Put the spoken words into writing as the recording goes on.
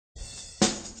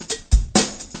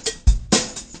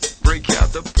Break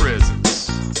out the presents,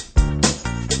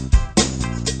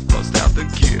 bust out the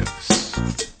gifts.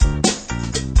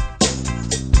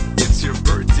 It's your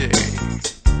birthday,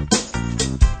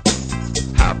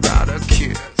 how about a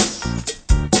kiss?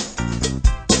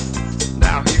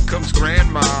 Now here comes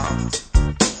Grandma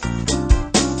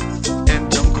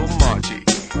and Uncle Margie.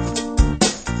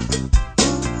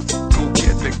 Go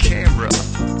get the camera,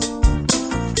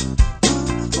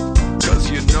 'cause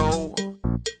you know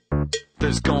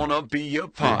there's gonna be a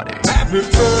party. Happy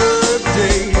birthday to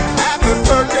you. Happy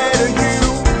birthday to you.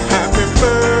 Happy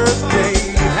birthday to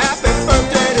you. Happy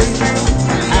birthday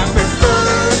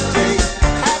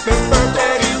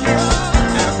to you.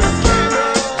 Happy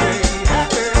birthday,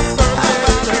 happy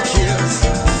birthday, kiss.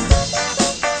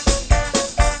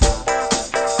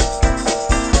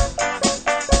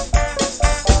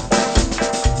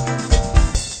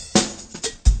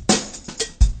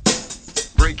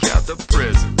 Break out the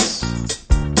presents,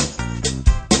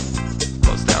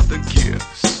 bust out the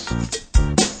gifts.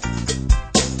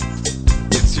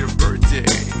 It's your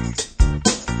birthday,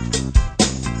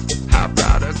 how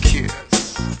about a kiss?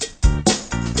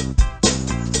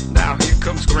 Now here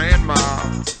comes Grandma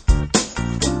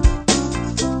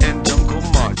and Uncle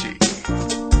Margie.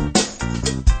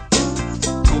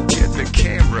 Go get the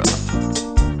camera,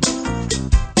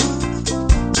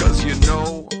 'cause you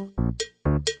know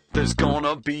there's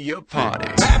gonna be a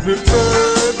party. Happy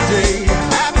birthday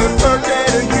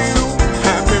to you.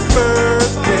 Happy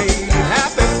birthday.